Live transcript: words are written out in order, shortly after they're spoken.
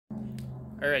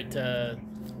All right,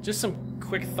 just some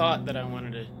quick thought that I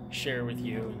wanted to share with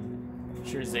you, and I'm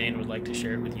sure Zane would like to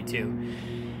share it with you too.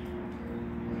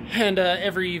 And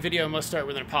every video must start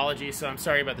with an apology, so I'm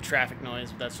sorry about the traffic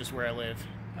noise, but that's just where I live.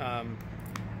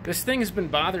 This thing has been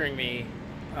bothering me,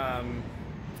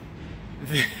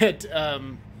 that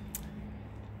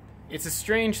it's a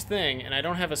strange thing, and I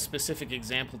don't have a specific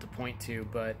example to point to,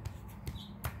 but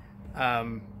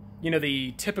you know,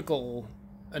 the typical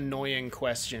annoying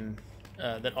question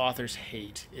that authors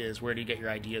hate is, where do you get your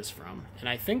ideas from? And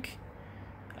I think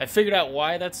I figured out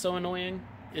why that's so annoying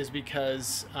is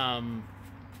because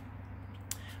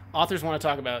authors want to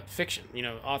talk about fiction. You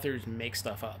know, authors make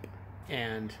stuff up,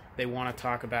 and they want to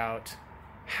talk about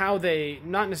how they,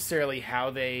 not necessarily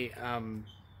how they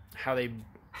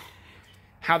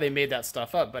made that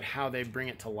stuff up, but how they bring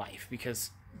it to life,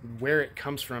 because where it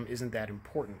comes from isn't that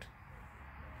important.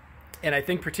 And I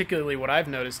think particularly what I've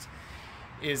noticed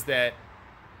is that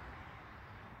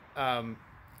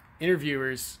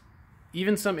interviewers,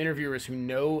 even some interviewers who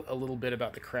know a little bit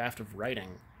about the craft of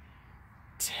writing,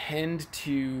 tend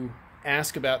to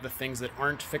ask about the things that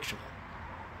aren't fictional.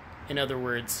 In other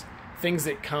words, things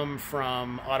that come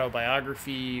from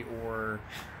autobiography or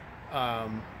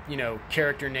you know,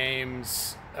 character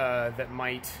names that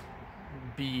might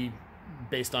be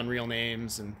based on real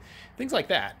names and things like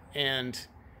that. And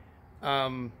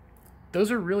those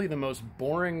are really the most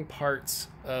boring parts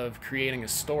of creating a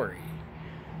story.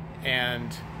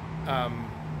 And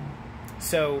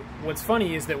so what's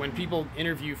funny is that when people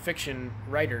interview fiction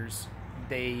writers,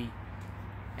 they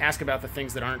ask about the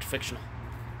things that aren't fictional.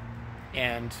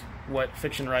 And what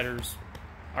fiction writers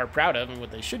are proud of, and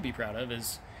what they should be proud of,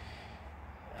 is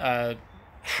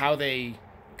how they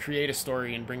create a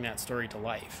story and bring that story to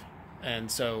life.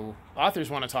 And so authors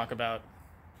want to talk about,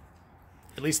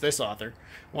 at least this author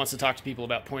wants to talk to people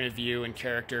about point of view and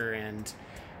character and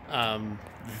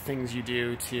the things you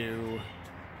do to,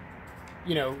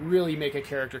 you know, really make a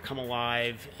character come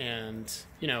alive, and,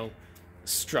 you know,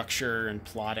 structure and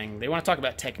plotting. They want to talk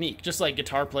about technique, just like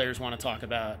guitar players want to talk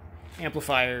about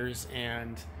amplifiers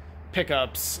and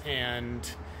pickups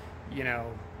and, you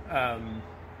know,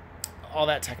 all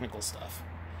that technical stuff.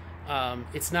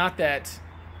 It's not that,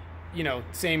 you know,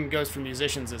 same goes for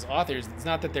musicians as authors. It's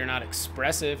not that they're not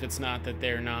expressive. It's not that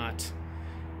they're not,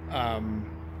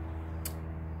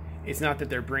 it's not that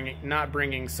they're not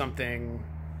bringing something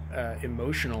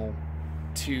emotional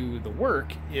to the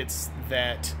work. It's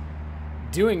that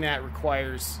doing that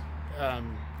requires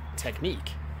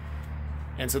technique.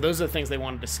 And so those are the things they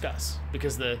want to discuss,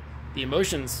 because the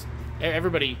emotions,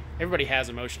 everybody has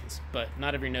emotions, but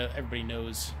not everybody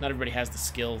knows, not everybody has the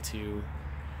skill to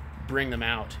bring them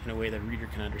out in a way that a reader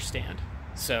can understand.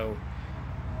 So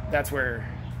that's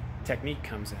where technique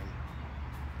comes in.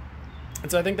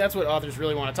 And so I think that's what authors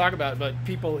really want to talk about. But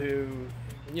people who,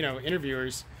 you know,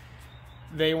 interviewers,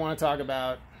 they want to talk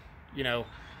about, you know,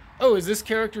 oh, is this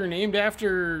character named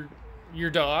after your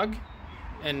dog?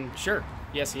 And sure,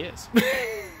 yes, he is.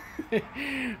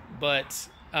 But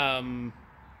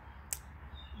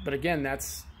again,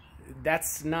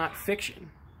 that's not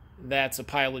fiction. That's a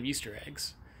pile of Easter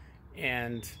eggs.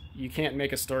 And you can't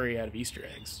make a story out of Easter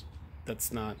eggs.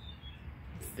 That's not,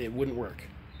 it wouldn't work.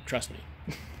 Trust me.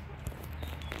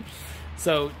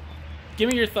 So, give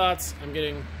me your thoughts. I'm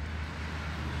getting,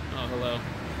 oh, hello.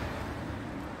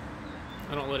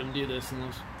 I don't let him do this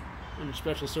unless under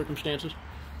special circumstances.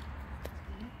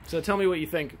 So tell me what you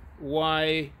think.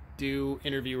 Why do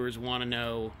interviewers want to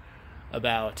know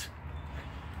about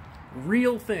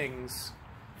real things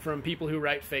from people who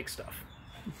write fake stuff?